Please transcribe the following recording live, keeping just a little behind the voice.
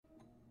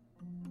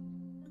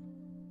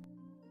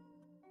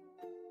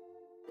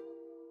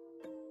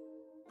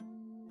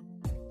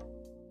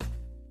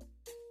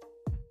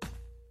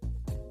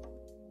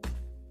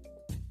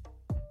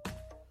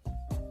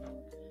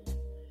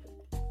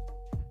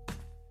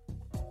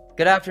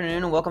Good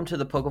afternoon and welcome to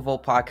the Poké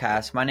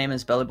podcast. My name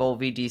is Belly Bowl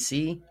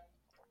VDC,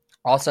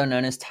 also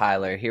known as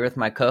Tyler, here with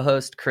my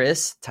co-host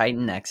Chris,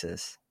 Titan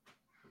Nexus.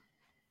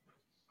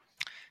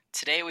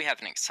 Today we have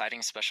an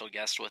exciting special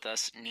guest with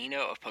us,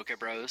 Nino of Poké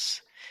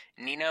Bros.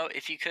 Nino,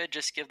 if you could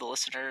just give the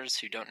listeners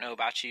who don't know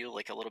about you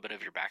like a little bit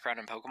of your background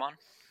in Pokemon.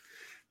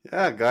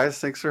 Yeah, guys,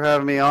 thanks for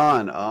having me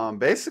on. I'm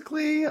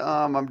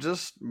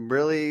just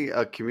really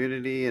a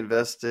community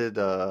invested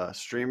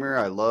streamer.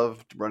 I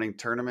love running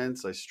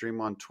tournaments. I stream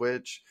on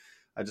Twitch.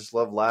 I just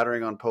love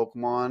laddering on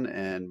Pokemon.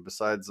 And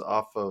besides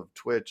off of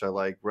Twitch, I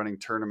like running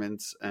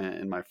tournaments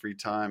in my free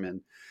time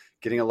and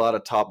getting a lot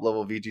of top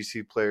level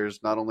VGC players,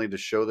 not only to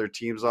show their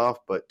teams off,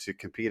 but to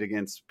compete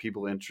against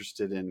people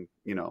interested in,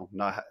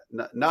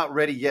 not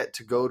ready yet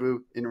to go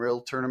to in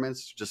real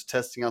tournaments, just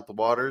testing out the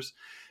waters.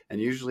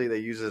 And usually they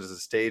use it as a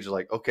stage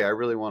like, okay, I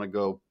really want to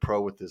go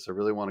pro with this. I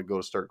really want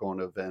to start going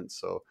to events.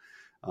 So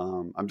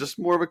I'm just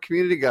more of a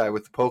community guy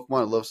with the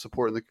Pokemon. I love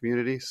supporting the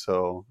community.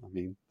 So,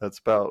 that's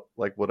about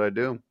like what I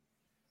do.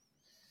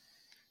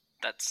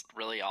 That's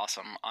really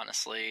awesome,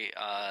 honestly.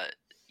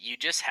 You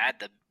just had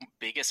the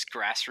biggest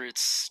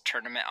grassroots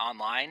tournament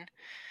online.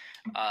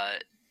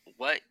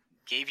 What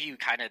gave you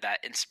kind of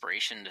that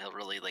inspiration to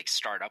really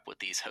start up with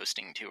these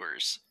hosting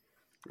tours?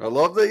 I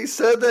love that you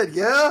said that.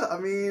 Yeah,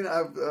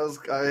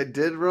 I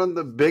did run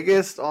the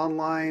biggest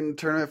online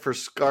tournament for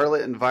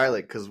Scarlet and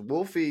Violet because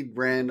Wolfie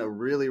ran a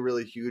really,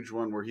 really huge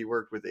one where he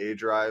worked with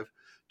A-Drive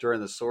during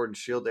the Sword and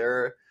Shield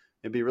era.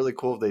 It'd be really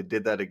cool if they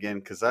did that again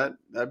because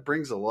that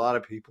brings a lot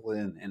of people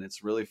in, and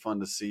it's really fun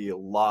to see a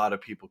lot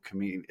of people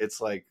compete. It's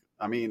like,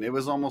 it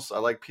was almost, I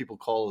like people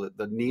call it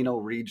the Nino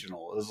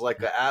regional. It was like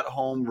an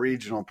at-home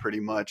regional pretty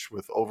much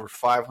with over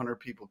 500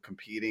 people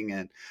competing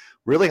and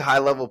really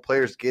high-level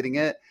players getting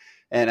it.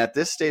 And at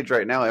this stage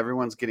right now,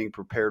 everyone's getting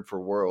prepared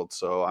for Worlds.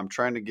 So I'm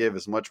trying to give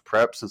as much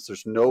prep since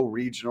there's no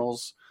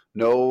regionals,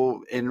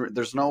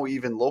 there's no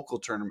even local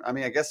tournament.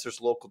 I guess there's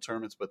local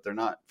tournaments, but they're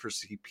not for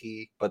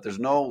CP. But there's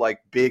no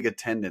big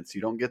attendance.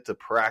 You don't get to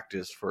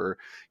practice for,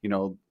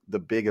 the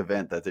big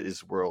event that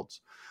is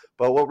Worlds.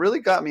 But what really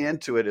got me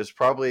into it is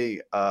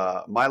probably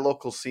my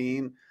local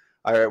scene.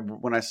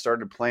 When I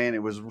started playing,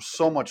 it was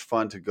so much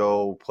fun to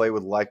go play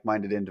with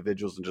like-minded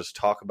individuals and just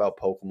talk about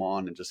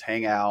Pokemon and just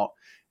hang out.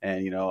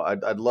 And,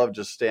 I'd love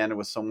just standing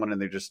with someone and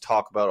they just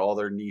talk about all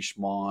their niche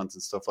mons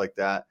and stuff like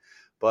that.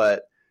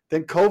 But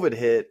then COVID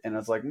hit and I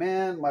was like,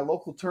 man, my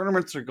local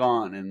tournaments are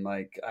gone. And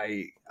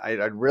I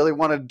really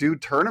want to do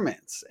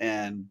tournaments.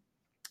 And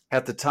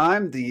at the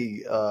time,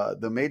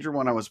 the major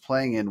one I was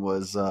playing in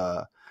was,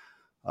 the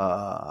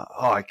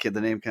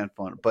name can't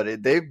find it,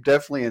 but they've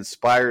definitely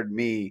inspired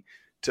me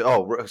to,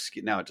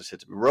 now it just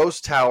hit me. Rose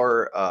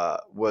Tower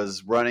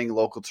was running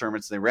local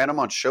tournaments and they ran them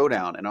on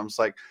Showdown. And I was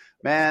like,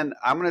 man,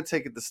 I'm going to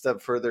take it the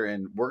step further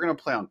and we're going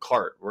to play on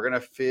cart. We're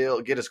going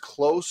to get as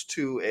close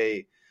to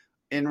a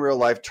in real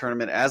life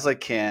tournament as I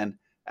can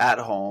at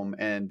home.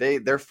 And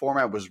their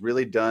format was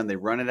really done. They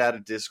run it out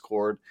of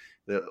Discord.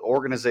 The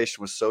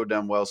organization was so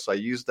done well. So I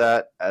used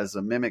that as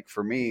a mimic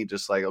for me,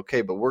 just like,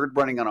 okay, but we're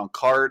running it on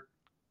cart.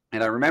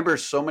 And I remember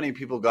so many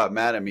people got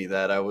mad at me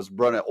that I was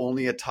running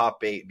only a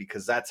top 8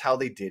 because that's how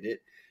they did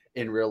it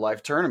in real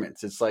life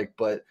tournaments. It's like,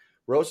 but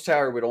Rose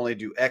Tower would only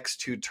do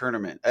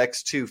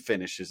X2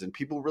 finishes, and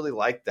people really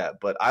liked that.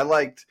 But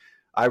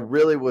I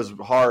really was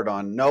hard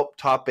on, nope,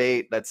 top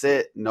 8, that's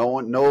it. No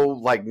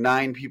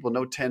 9 people,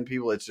 no 10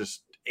 people. It's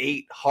just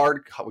 8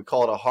 hard. We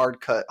call it a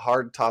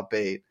hard top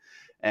 8.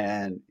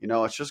 And,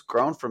 it's just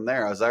grown from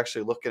there. I was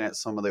actually looking at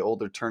some of the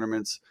older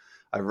tournaments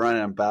I've run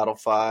in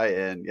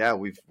Battlefy, and yeah,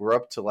 we're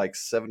up to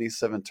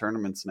 77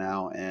 tournaments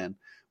now, and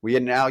we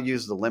now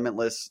use the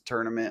Limitless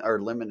tournament or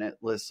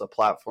Limitless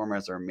platform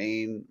as our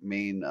main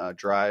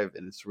drive,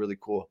 and it's really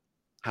cool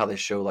how they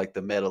show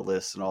the meta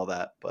lists and all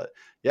that. But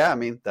yeah,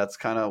 that's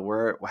kind of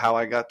how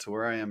I got to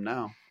where I am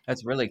now.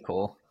 That's really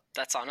cool.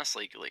 That's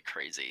honestly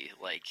crazy.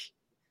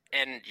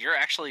 And you're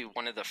actually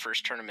one of the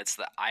first tournaments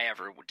that I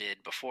ever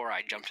did before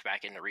I jumped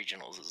back into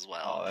regionals as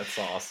well. Oh, that's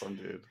awesome,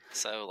 dude.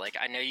 So,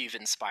 I know you've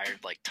inspired,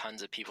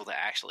 tons of people to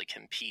actually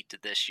compete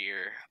this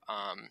year.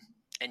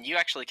 And you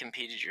actually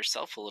competed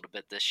yourself a little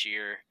bit this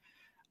year.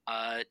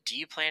 Do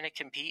you plan to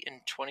compete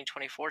in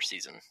 2024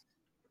 season?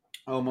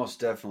 Oh, most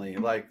definitely.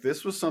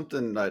 This was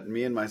something that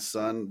me and my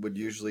son would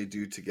usually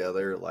do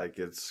together.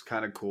 It's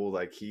kind of cool.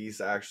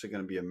 He's actually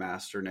going to be a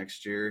master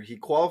next year. He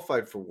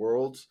qualified for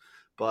Worlds,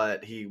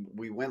 but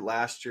we went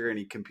last year and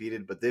he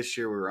competed, but this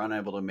year we were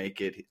unable to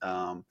make it.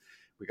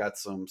 We got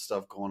some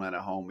stuff going on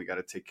at home we got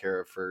to take care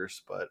of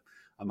first, but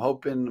I'm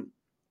hoping,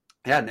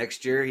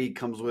 next year he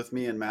comes with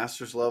me in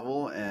Masters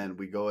level and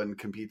we go and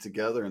compete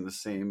together in the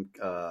same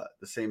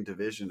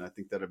division. I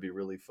think that'd be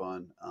really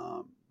fun.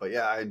 But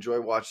yeah, I enjoy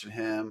watching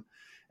him,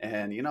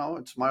 and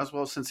it's might as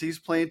well, since he's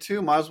playing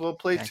too, might as well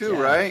play too,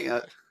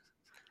 right?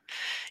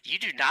 You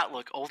do not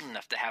look old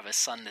enough to have a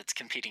son that's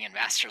competing in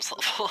Masters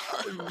level.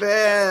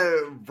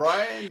 Man,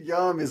 Brian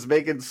Yum is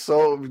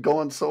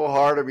going so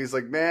hard. I mean, he's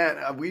like,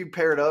 man, we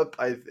paired up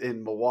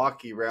in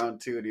Milwaukee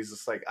round 2, and he's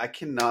just like, I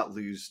cannot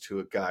lose to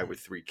a guy with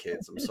 3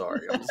 kids. I'm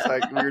sorry. I'm just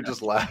like, we were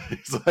just laughing.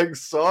 He's like,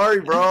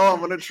 sorry, bro, I'm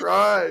gonna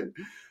try.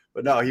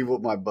 But no, he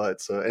whooped my butt.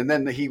 So, and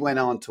then he went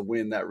on to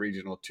win that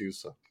regional too.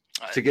 So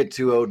to get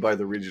 2-0'd by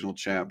the regional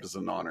champ is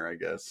an honor, I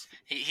guess.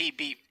 He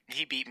beat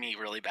me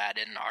really bad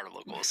in our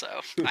local, so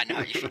I know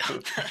how you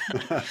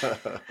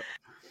feel.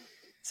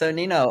 So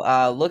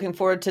Nino, looking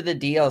forward to the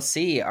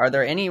DLC. Are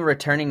there any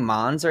returning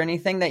mons or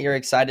anything that you're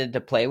excited to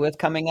play with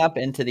coming up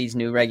into these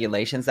new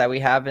regulations that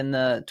we have in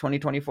the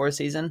 2024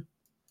 season?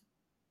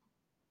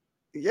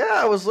 Yeah,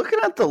 I was looking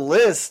at the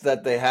list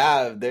that they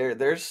have. They're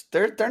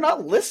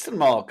not listing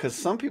them all because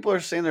some people are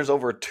saying there's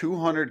over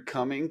 200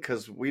 coming.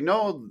 Because we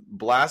know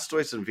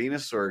Blastoise and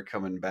Venusaur are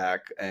coming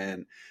back,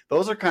 and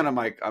those are kind of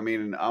my. I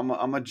mean, I'm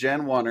a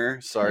Gen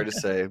 1er, sorry to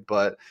say,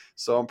 but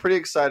so I'm pretty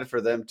excited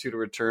for them to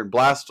return.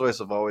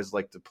 Blastoise I've always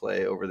liked to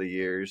play over the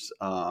years.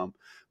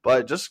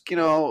 But just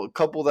a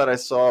couple that I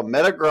saw.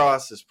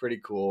 Metagross is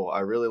pretty cool. I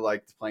really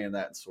liked playing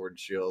that in Sword and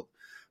Shield.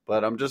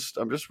 But I'm just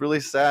really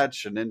sad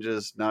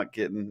Shedinja's not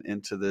getting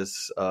into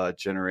this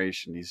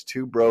generation. He's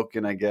too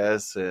broken, I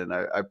guess, and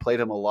I played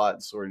him a lot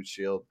in Sword and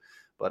Shield.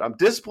 But I'm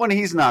disappointed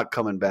he's not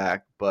coming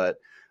back. But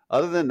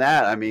other than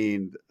that, I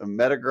mean,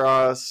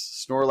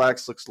 Metagross,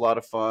 Snorlax looks a lot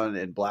of fun,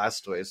 and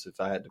Blastoise if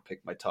I had to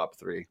pick my top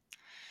 3.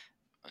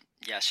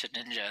 Yeah,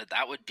 Shedinja,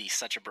 that would be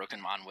such a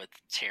broken mon with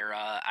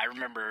Terra. I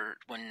remember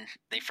when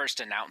they first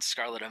announced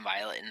Scarlet and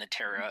Violet in the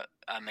Terra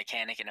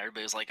mechanic, and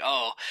everybody was like,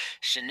 oh,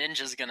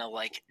 Shedinja's going to,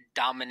 like,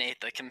 dominate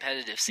the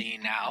competitive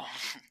scene now.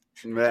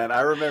 Man,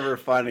 I remember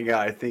finding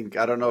out,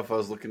 I don't know if I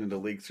was looking into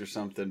leaks or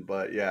something,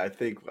 but yeah, I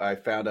think I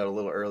found out a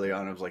little early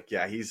on. I was like,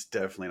 yeah, he's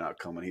definitely not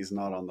coming. He's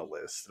not on the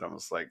list. And I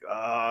was like,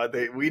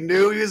 we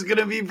knew he was going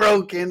to be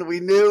broken. We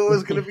knew it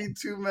was going to be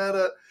too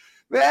meta.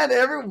 Man,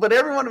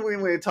 everyone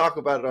when we talk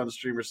about it on the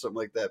stream or something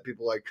like that,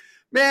 people are like,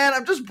 man,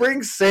 I'm just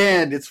bring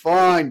sand. It's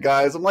fine,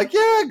 guys. I'm like,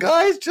 yeah,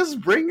 guys,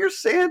 just bring your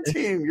sand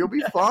team. You'll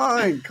be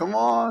fine. Come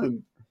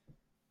on.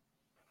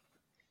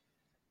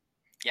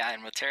 Yeah,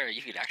 and with Terra,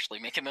 you could actually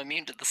make him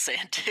immune to the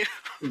sand too.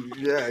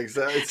 Yeah,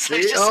 exactly. So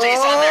he just stays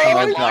on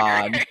there even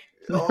longer.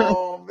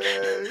 Oh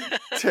man,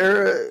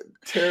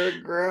 Terra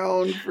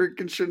ground,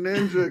 freaking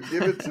Shedinja,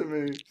 give it to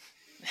me.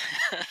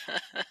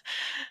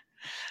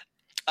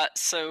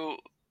 So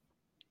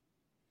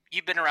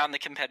you've been around the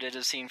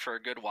competitive scene for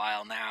a good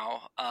while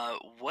now.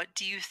 What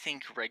do you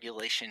think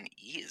Regulation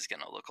E is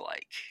going to look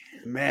like?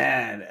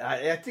 Man,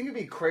 I think it'd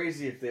be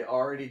crazy if they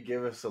already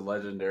give us a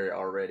legendary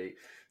already.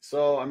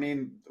 So, I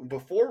mean,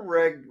 before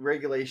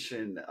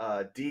Regulation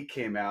D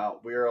came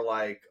out, we were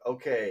like,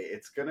 okay,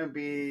 it's going to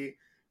be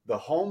the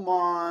home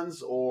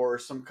mons or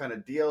some kind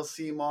of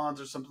DLC mons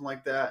or something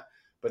like that.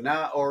 But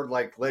now, or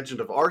like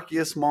Legend of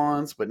Arceus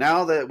mons. But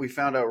now that we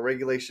found out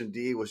Regulation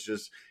D was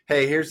just,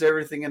 hey, here's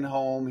everything in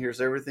home.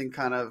 Here's everything,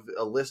 kind of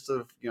a list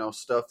of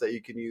stuff that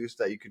you can use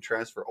that you can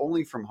transfer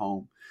only from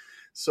home.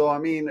 So I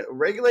mean,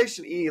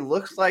 Regulation E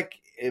looks like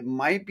it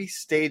might be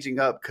staging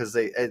up because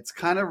it's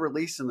kind of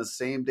releasing the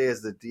same day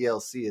as the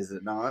DLC, is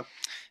it not?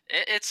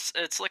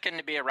 It's looking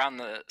to be around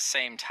the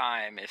same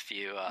time if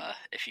you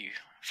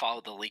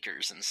follow the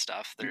leakers and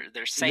stuff.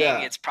 They're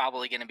saying it's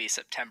probably going to be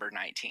September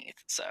 19th.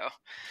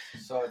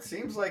 So it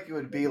seems like it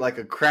would be like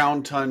a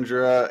Crown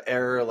Tundra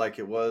era, like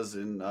it was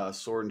in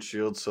Sword and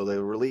Shield. So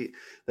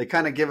they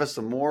kind of give us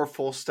a more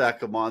full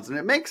stack of mons, and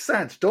it makes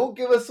sense. Don't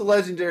give us the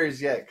legendaries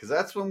yet, because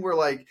that's when we're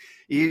like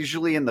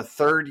usually in the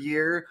 3rd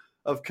year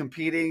of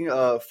competing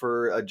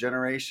for a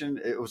generation.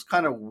 It was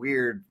kind of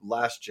weird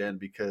last gen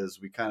because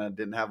we kind of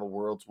didn't have a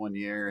Worlds 1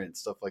 year and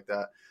stuff like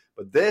that.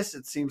 But this,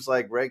 it seems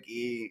like Reg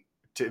E,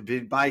 to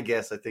be my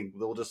guess, I think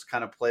they'll just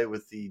kind of play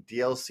with the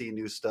DLC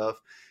new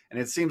stuff. And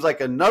it seems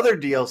like another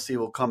DLC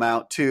will come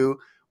out too.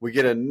 We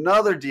get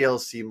another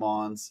DLC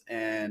mons,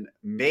 and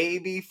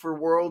maybe for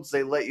Worlds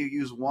they let you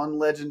use one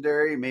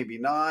legendary, maybe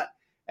not.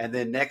 And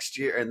then next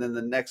year, and then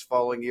the next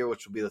following year,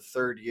 which will be the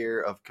 3rd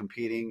year of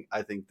competing,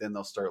 I think then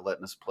they'll start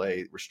letting us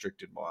play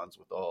restricted mons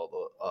with all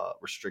the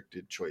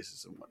restricted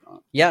choices and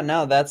whatnot. Yeah,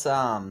 no, that's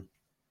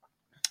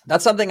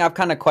something I've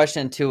kind of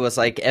questioned too. Was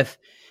like, if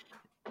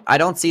I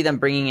don't see them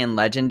bringing in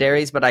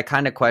legendaries, but I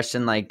kind of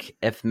question like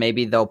if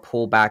maybe they'll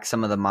pull back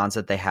some of the mons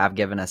that they have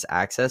given us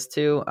access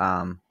to.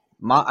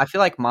 I feel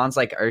like mons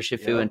like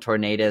Urshifu and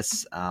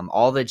Tornadus,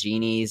 all the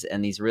genies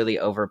and these really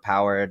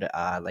overpowered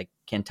like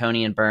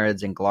Cantonian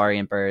birds and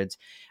Galarian birds,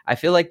 I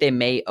feel like they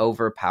may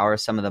overpower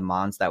some of the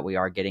mons that we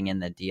are getting in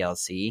the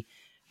DLC.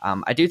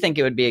 I do think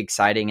it would be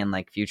exciting in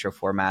like future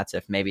formats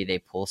if maybe they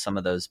pull some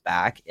of those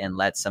back and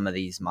let some of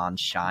these mons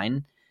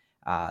shine.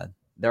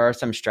 There are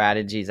some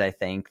strategies I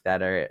think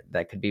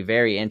that could be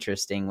very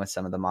interesting with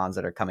some of the mons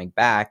that are coming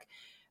back.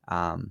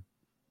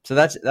 So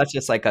that's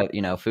just like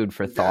a food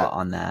for thought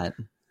on that.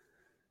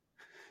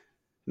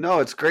 No,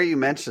 it's great you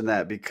mentioned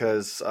that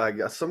because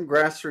some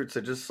grassroots I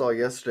just saw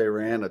yesterday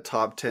ran a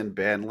top 10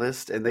 ban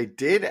list, and they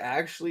did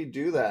actually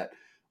do that.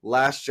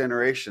 last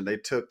generation. They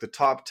took the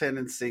top 10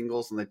 in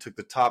singles and they took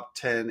the top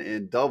 10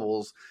 in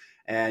doubles,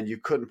 and you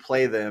couldn't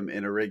play them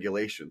in a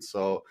regulation.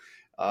 So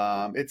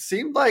it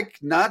seemed like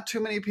not too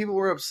many people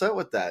were upset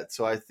with that.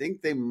 So I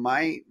think they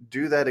might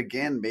do that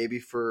again, maybe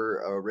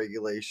for a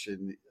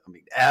regulation. I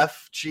mean,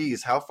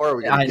 geez, how far are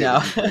we going to I get know.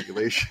 with these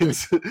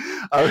regulations?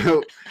 I don't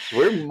know.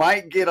 We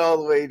might get all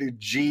the way to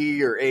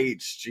G or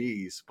H,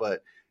 geez.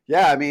 But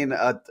yeah, I mean,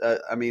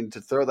 to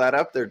throw that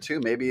up there too,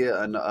 maybe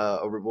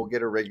we'll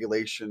get a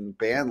regulation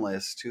ban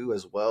list too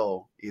as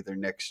well, either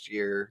next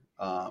year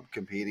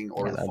competing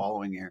or Yeah, the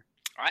following year.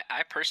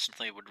 I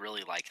personally would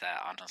really like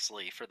that,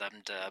 honestly, for them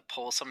to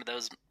pull some of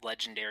those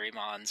legendary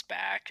mons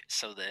back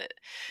so that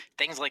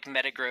things like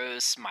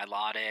Metagross,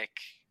 Milotic,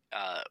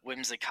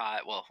 Whimsicott,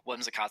 well,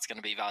 Whimsicott's going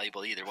to be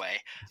valuable either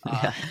way.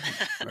 Yeah.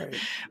 Right.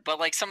 But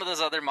like some of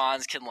those other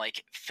mons can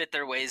like fit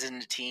their ways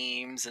into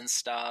teams and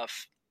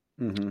stuff.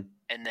 Mm-hmm.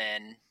 And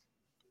then,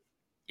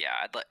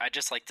 yeah, I'd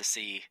just like to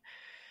see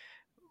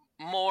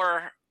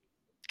more,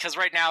 because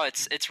right now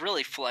it's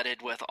really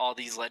flooded with all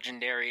these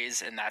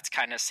legendaries, and that's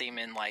kind of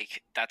seeming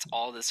like that's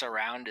all this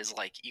around is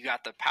like you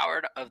got the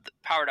powered up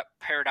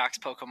Paradox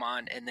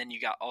Pokemon, and then you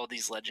got all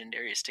these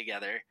legendaries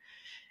together,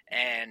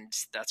 and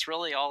that's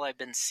really all I've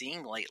been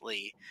seeing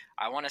lately.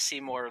 I want to see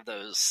more of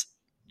those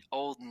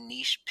old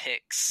niche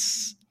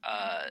picks,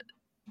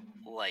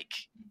 like.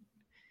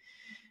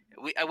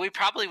 We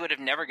probably would have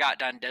never got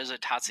Dondozo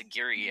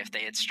Tatsugiri if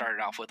they had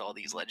started off with all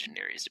these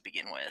legendaries to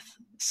begin with.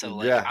 So,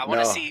 like, Yeah, I want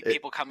to no, see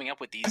people coming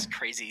up with these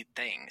crazy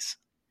things.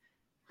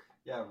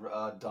 Yeah,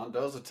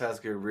 Dondozo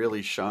Tasker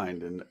really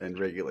shined in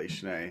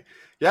Regulation A.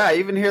 Yeah, I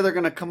even hear they're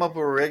going to come up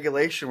with a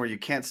regulation where you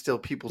can't steal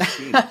people's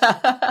teams.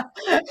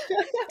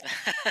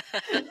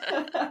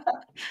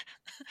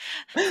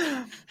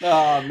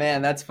 Oh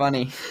man, that's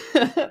funny.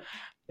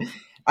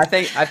 I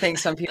think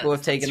some people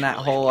have taken that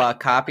really whole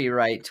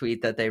copyright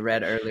tweet that they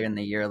read earlier in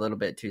the year a little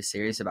bit too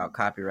serious about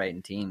copyright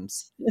and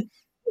teams.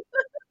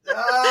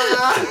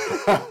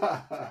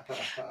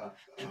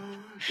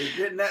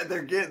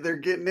 They're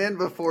getting in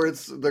before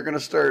they're going to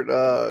start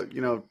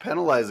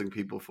penalizing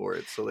people for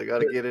it. So they got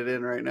to get it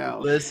in right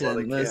now.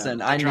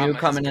 Listen. I knew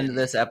coming into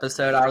this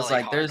episode, I was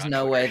like, "There's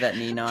no way that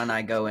Nino and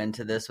I go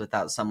into this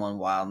without someone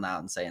wilding out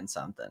and saying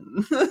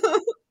something."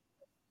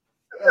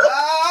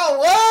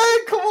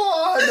 What? Come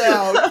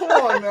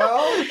on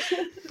now.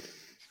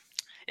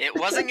 It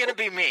wasn't going to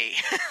be me.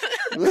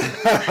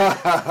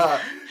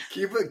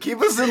 Keep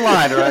us in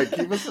line, all right?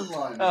 Keep us in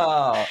line.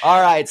 Oh,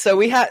 all right. So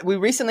we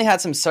recently had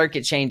some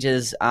circuit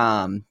changes.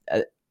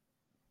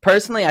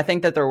 Personally, I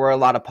think that there were a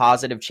lot of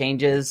positive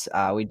changes.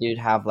 We did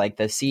have like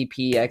the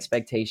CP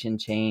expectation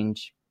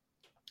change.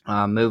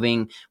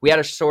 We had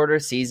a shorter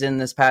season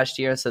this past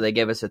year, so they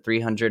gave us a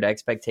 300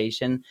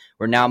 expectation.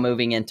 We're now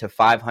moving into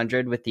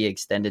 500 with the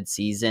extended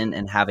season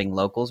and having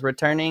locals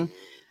returning.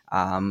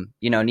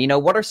 Nino,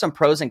 what are some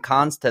pros and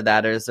cons to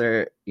that? Or is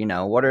there,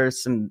 what are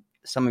some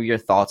of your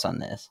thoughts on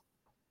this?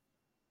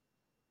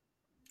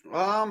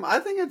 I'm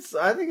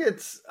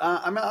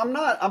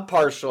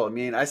partial. I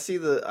mean, I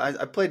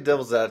play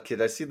devil's advocate.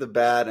 I see the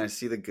bad and I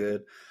see the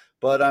good.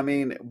 But I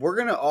mean, we're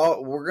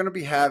gonna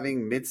be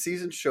having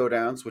mid-season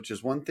showdowns, which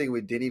is one thing we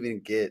didn't even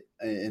get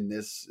in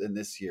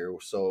this year.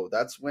 So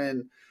that's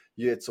when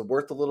it's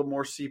worth a little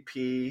more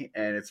CP,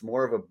 and it's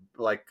more of a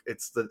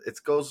it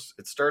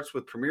starts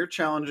with Premier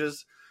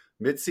Challenges,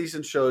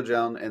 mid-season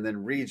showdown, and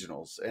then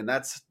regionals, and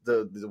that's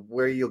the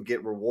where you'll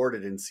get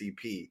rewarded in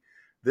CP.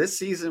 This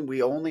season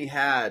we only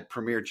had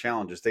Premier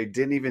Challenges. They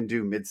didn't even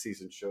do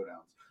mid-season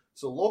showdowns.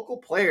 So local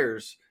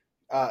players,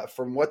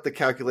 from what the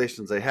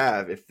calculations they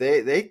have, if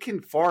they can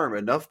farm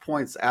enough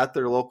points at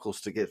their locals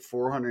to get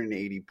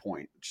 480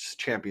 points,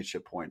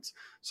 championship points.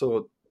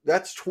 So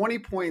that's 20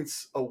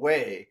 points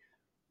away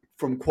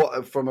from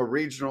a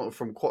regional,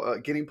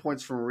 getting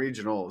points from a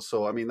regional.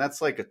 So I mean, that's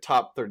like a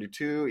top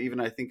 32, even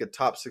I think a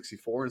top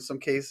 64 in some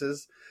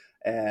cases.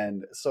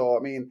 And so I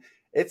mean,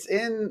 it's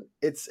in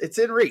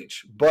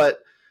reach.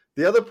 But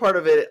the other part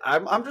of it,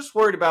 I'm just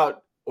worried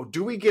about,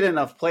 do we get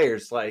enough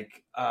players?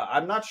 Like,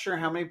 I'm not sure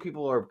how many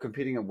people are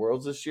competing at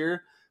Worlds this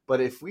year, but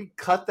if we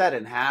cut that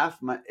in half,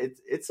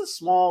 it's a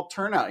small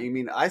turnout. I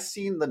mean, I've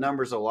seen the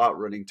numbers a lot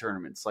running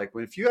tournaments. Like,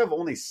 if you have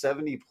only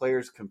 70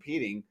 players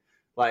competing,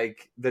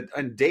 like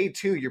on day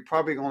 2, you're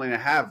probably only going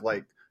to have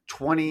like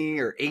 20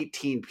 or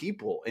 18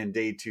 people in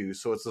day 2.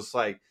 So it's just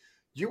like,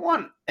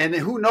 and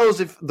who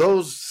knows if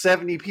those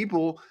 70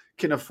 people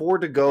can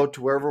afford to go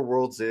to wherever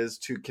Worlds is,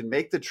 can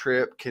make the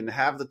trip, can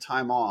have the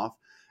time off.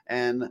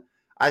 And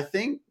I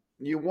think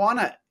you want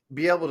to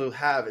be able to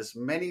have as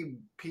many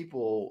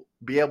people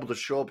be able to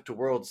show up to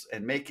Worlds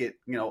and make it,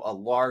 a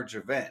large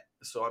event.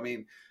 So, I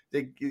mean,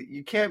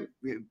 you can't,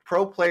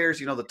 pro players,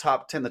 the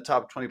top 10, the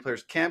top 20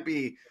 players can't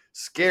be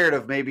scared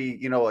of maybe,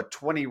 a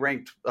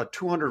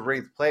 200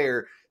 ranked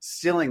player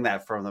stealing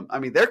that from them. I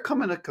mean, they're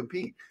coming to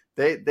compete.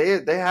 They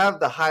have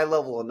the high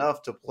level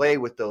enough to play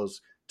with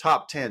those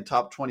top 10,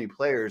 top 20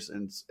 players.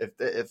 And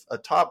if a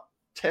top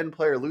 10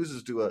 player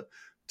loses to a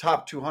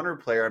top 200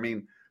 player, I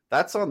mean,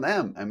 that's on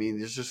them. I mean,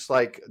 it's just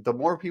like the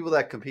more people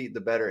that compete,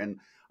 the better. And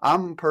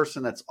I'm a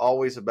person that's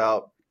always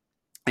about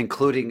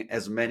including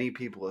as many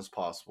people as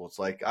possible. It's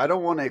like I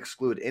don't want to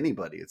exclude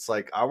anybody. It's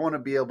like I want to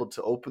be able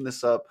to open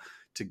this up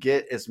to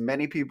get as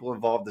many people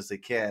involved as they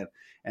can.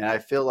 And I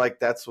feel like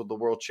that's what the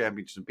World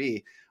Championship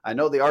be. I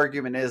know the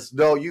argument is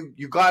no, you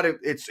got to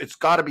it's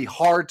got to be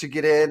hard to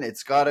get in.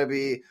 It's got to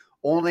be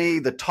only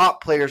the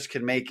top players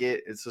can make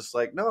it. It's just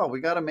like no, we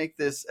got to make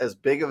this as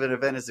big of an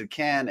event as it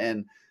can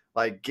and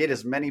like get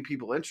as many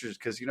people interested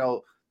because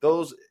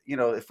those,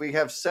 if we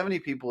have 70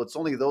 people, it's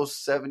only those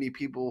 70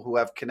 people who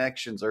have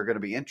connections are going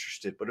to be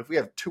interested. But if we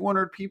have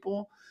 200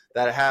 people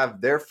that have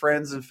their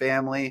friends and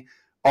family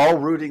all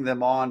rooting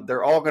them on,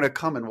 they're all going to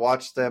come and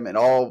watch them and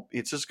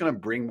it's just going to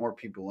bring more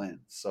people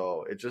in.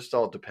 So it just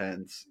all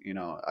depends.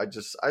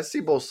 I see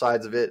both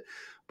sides of it.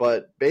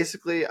 But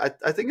basically, I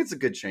think it's a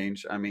good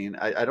change. I mean,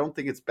 I don't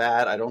think it's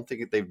bad. I don't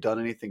think they've done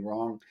anything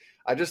wrong.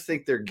 I just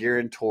think they're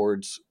gearing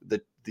towards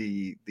the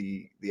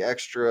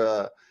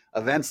extra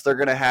events they're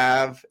going to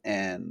have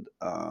and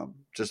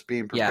just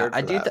being prepared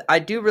for that. I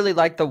do really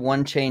like the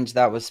one change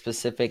that was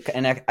specific,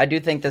 and I do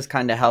think this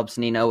kind of helps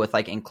Nino with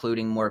like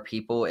including more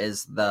people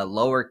is the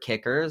lower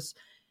kickers.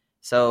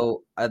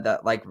 So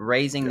like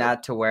raising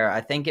that to where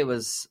I think it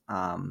was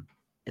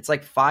it's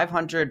like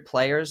 500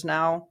 players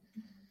now.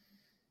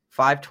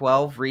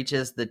 512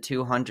 reaches the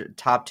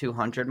top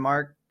 200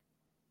 mark.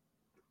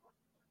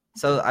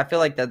 So I feel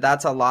like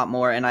that's a lot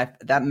more, and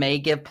that may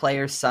give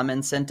players some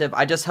incentive.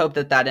 I just hope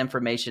that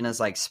information is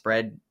like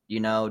spread,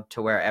 to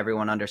where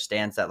everyone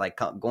understands that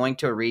like going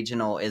to a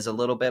regional is a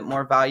little bit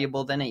more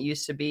valuable than it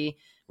used to be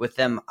with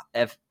them.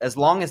 As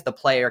long as the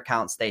player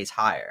count stays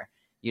higher,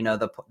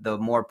 the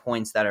more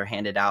points that are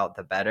handed out,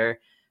 the better.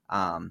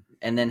 And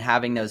then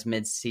having those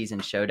mid-season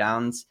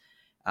showdowns.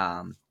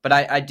 But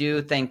I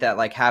do think that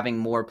like having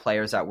more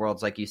players at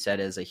Worlds, like you said,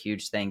 is a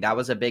huge thing. That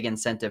was a big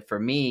incentive for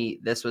me.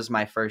 This was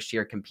my first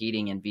year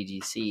competing in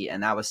VGC,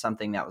 and that was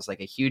something that was like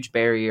a huge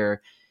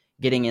barrier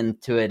getting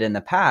into it in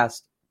the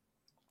past,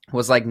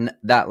 was like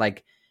that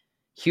like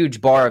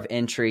huge bar of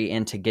entry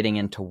into getting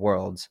into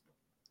Worlds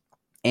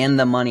and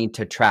the money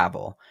to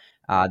travel.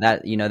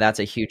 That's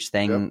a huge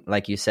thing. Yep.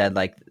 Like you said,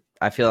 like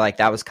I feel like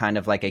that was kind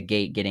of like a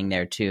gate getting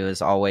there too.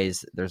 There's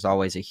always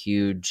a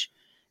huge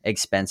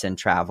expense in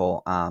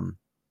travel.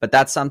 But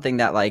that's something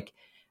that like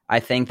I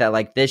think that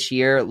like this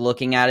year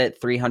looking at it,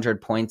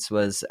 300 points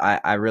was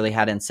I really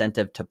had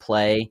incentive to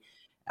play.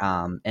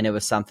 And it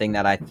was something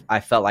that I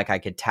felt like I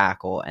could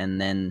tackle.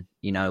 And then,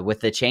 with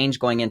the change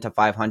going into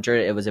 500,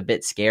 it was a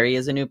bit scary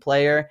as a new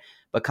player,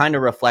 but kind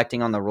of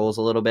reflecting on the rules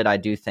a little bit, I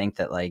do think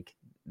that like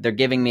they're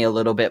giving me a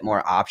little bit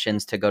more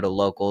options to go to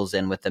locals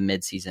and with the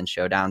mid-season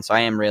showdown. So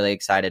I am really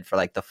excited for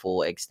like the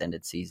full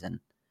extended season.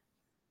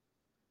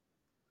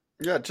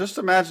 Yeah, just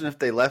imagine if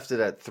they left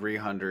it at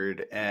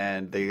 300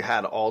 and they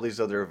had all these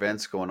other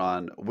events going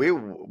on.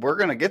 We're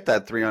going to get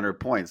that 300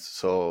 points.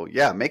 So,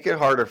 yeah, make it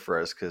harder for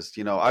us because,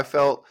 I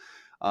felt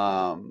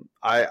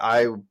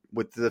I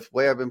with the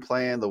way I've been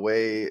playing, the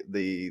way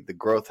the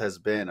growth has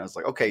been, I was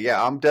like, okay,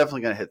 yeah, I'm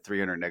definitely going to hit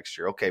 300 next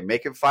year. Okay,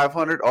 make it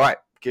 500. All right,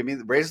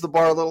 raise the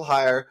bar a little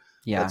higher.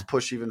 Yeah. Let's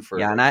push even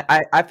further. Yeah, and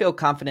I feel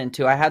confident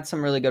too. I had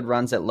some really good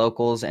runs at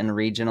locals and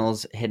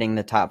regionals hitting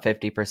the top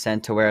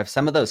 50% to where if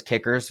some of those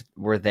kickers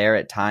were there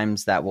at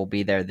times that will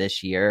be there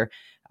this year,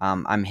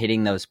 I'm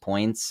hitting those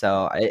points.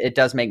 So it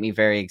does make me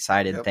very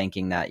excited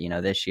thinking that,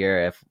 this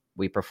year, if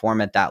we perform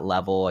at that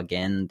level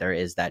again, there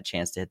is that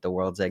chance to hit the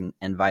World's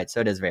invite. So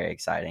it is very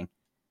exciting.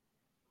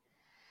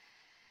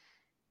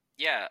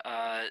 Yeah,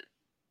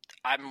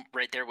 I'm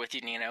right there with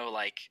you, Nino.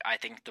 Like, I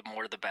think the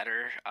more the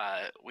better.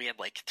 We had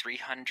like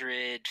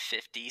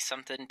 350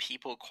 something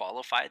people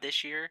qualify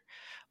this year,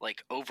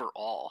 like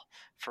overall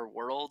for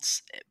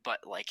Worlds.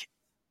 But like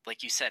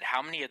you said,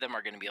 how many of them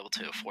are going to be able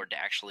to afford to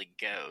actually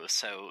go?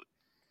 So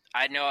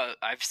I know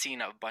I've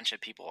seen a bunch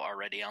of people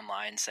already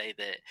online say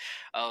that,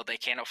 oh, they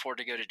can't afford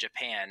to go to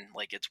Japan.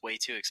 Like, it's way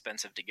too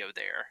expensive to go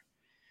there.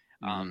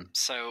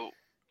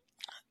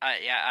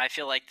 I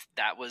feel like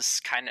that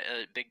was kind of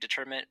a big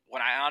determinant.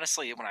 When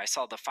I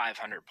saw the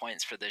 500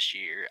 points for this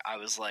year, I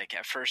was like,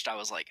 at first I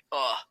was like,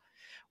 oh,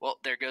 well,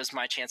 there goes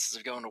my chances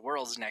of going to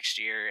Worlds next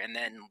year. And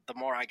then the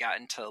more I got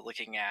into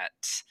looking at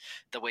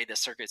the way the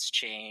circuits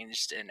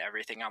changed and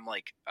everything, I'm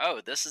like,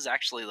 oh, this is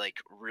actually like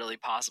really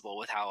possible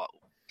with how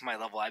my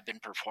level I've been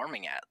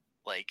performing at.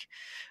 Like,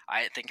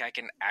 I think I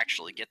can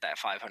actually get that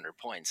 500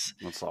 points.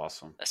 That's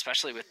awesome.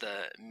 Especially with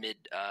the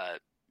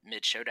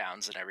mid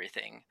showdowns and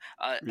everything.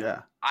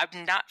 Yeah,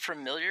 I'm not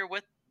familiar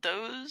with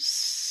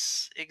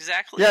those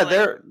exactly. Yeah,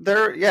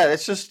 they're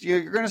it's just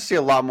you're going to see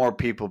a lot more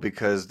people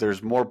because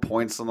there's more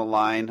points on the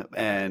line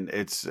and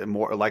it's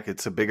more like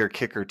it's a bigger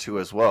kicker too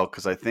as well.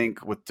 Because I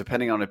think with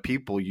depending on the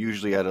people,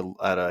 usually at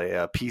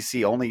a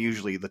PC, only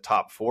usually the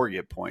top 4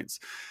 get points.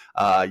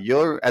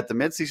 You're at the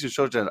mid-season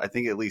showdown, I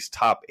think at least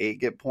top 8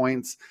 get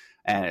points,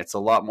 and it's a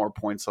lot more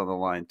points on the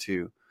line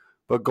too.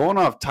 But going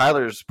off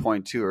Tyler's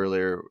point too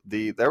earlier,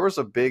 there was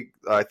a big,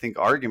 I think,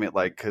 argument,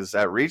 like, because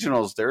at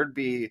regionals, there'd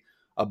be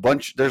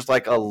there's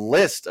like a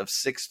list of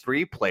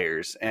 6-3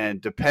 players, and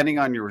depending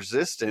on your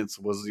resistance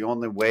was the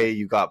only way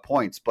you got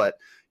points. But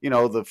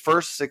the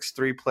first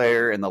 6-3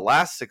 player and the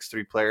last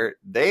 6-3 player,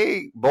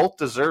 they both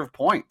deserve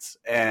points.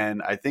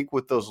 And I think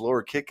with those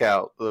lower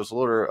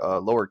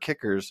lower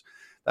kickers,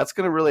 that's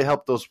going to really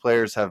help those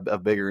players have a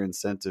bigger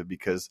incentive,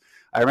 because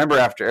I remember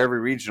after every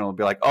regional, it'd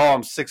be like, oh,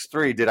 I'm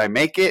 6-3. Did I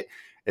make it?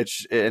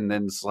 And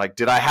then it's like,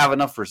 did I have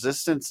enough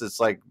resistance? It's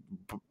like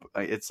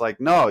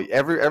no,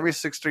 every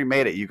 6-3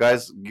 made it. You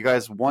guys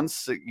won.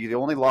 You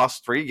only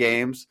lost 3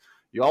 games.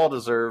 You all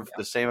deserve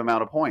the same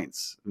amount of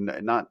points,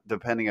 not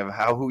depending of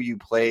who you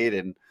played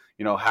and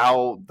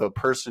how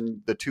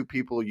the 2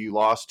 people you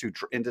lost to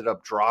ended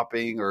up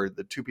dropping, or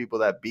the 2 people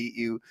that beat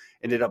you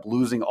ended up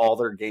losing all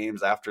their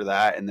games after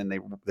that, and then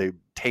they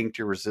tanked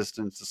your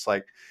resistance. It's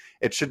like,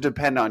 it should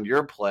depend on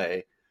your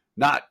play,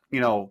 not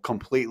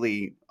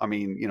completely. I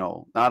mean,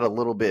 not a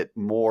little bit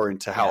more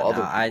into how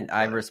other people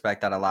I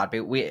respect that a lot.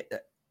 But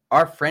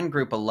our friend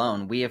group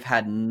alone, we have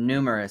had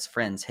numerous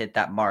friends hit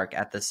that mark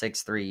at the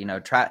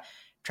 6-3.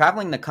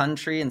 Traveling the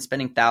country and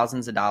spending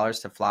thousands of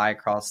dollars to fly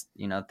across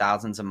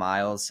thousands of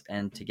miles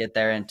and to get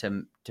there and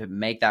to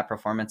make that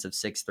performance of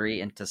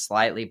 6-3 and to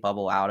slightly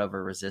bubble out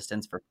over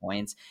resistance for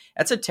points.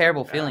 That's a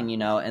terrible feeling,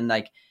 and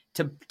like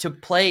to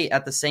play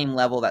at the same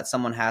level that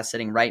someone has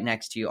sitting right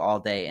next to you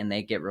all day and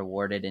they get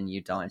rewarded and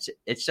you don't.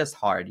 It's just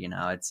hard,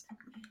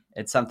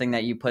 It's something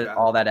that you put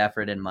all that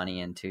effort and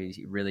money into.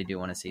 You really do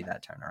want to see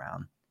that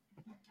turnaround.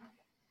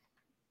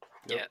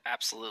 Yeah,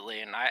 absolutely.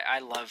 And I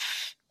love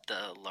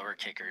the lower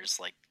kickers.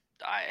 Like,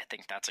 I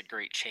think that's a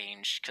great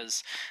change,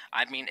 because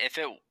I mean,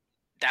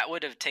 that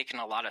would have taken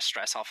a lot of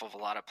stress off of a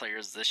lot of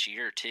players this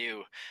year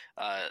too.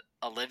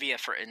 Olivia,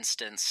 for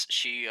instance,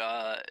 she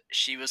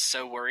was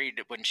so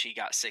worried when she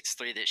got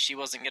 6-3 that she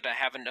wasn't going to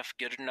have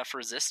good enough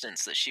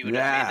resistance that she would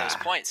have made those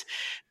points.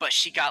 But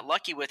she got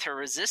lucky with her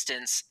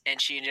resistance, and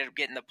she ended up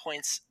getting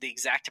the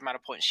exact amount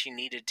of points she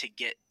needed to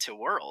get to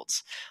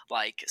Worlds.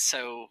 Like,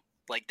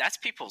 that's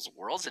people's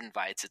Worlds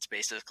invites. It's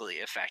basically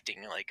affecting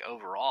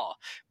overall.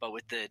 But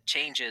with the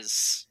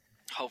changes,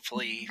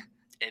 hopefully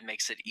it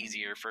makes it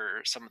easier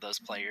for some of those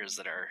players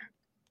that are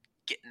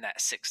getting that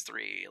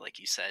 6-3, like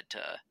you said,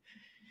 to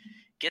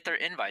get their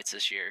invites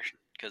this year,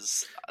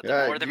 because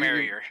the more the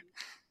merrier.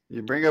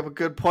 You bring up a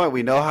good point.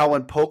 We know how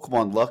in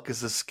Pokemon luck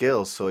is a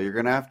skill, so you're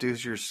going to have to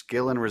use your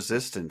skill and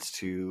resistance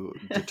to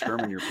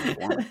determine your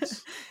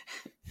performance.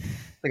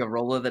 Like a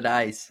roll of the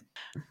dice.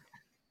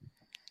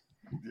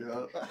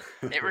 Yeah.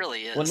 It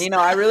really is. Well, Nino,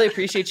 I really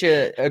appreciate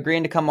you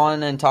agreeing to come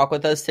on and talk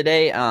with us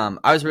today.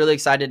 I was really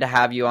excited to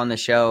have you on the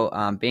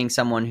show. Being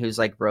someone who's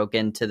broke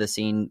into the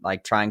scene,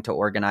 trying to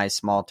organize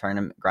small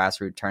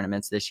grassroots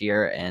tournaments this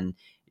year and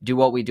do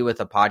what we do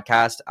with a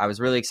podcast. I was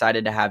really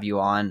excited to have you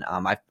on.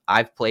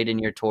 I've played in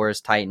your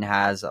tours. Titan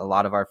has. A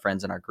lot of our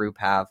friends in our group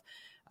have.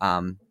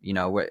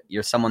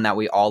 You're someone that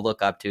we all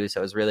look up to.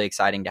 So it was really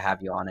exciting to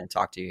have you on and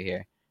talk to you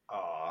here.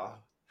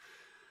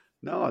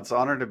 No, it's an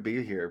honor to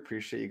be here.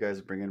 Appreciate you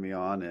guys bringing me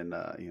on, and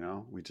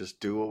we just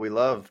do what we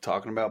love,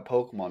 talking about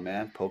Pokemon,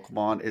 man.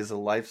 Pokemon is a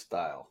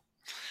lifestyle.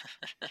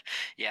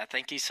 Yeah,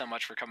 thank you so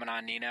much for coming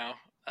on, Nino.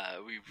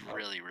 We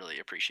really, really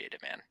appreciate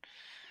it, man.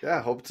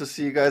 Yeah, hope to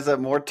see you guys at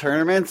more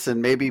tournaments,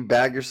 and maybe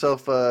bag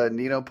yourself a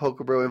Nino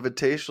Pokebro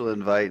Invitational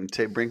invite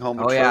and bring home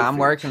a trophy. Yeah, I'm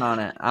working on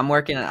it.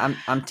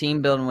 I'm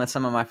team building with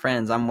some of my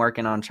friends. I'm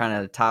working on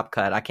trying to top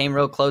cut. I came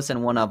real close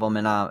in one of them,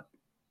 and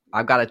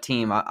I've got a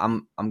team.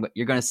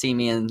 You're going to see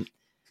me in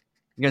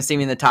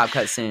the top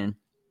cut soon.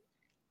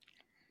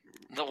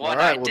 The one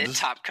I did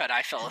top cut,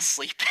 I fell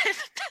asleep in.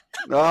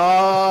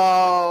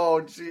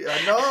 Oh, gee,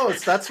 no,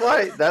 that's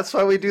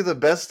why we do the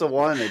best of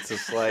one. It's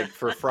just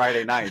for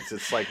Friday nights.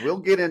 It's we'll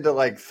get into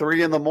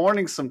 3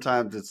 a.m.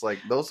 sometimes. It's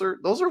those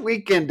are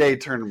weekend day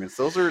tournaments.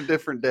 Those are a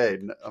different day.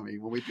 I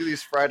mean, when we do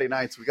these Friday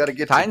nights, we got to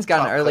get. Titan's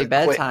got an early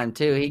bedtime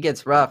too. He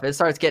gets rough. It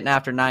starts getting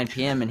after 9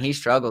 p.m. and he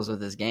struggles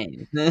with his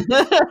game.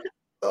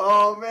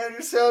 Oh man,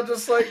 you sound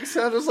just like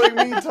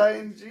me,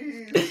 Titan.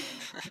 Jeez.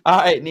 All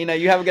right, Nino,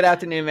 you have a good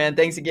afternoon, man.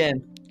 Thanks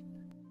again.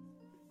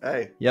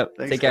 Hey. Yep.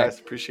 Thanks, take care. Guys.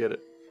 Appreciate it.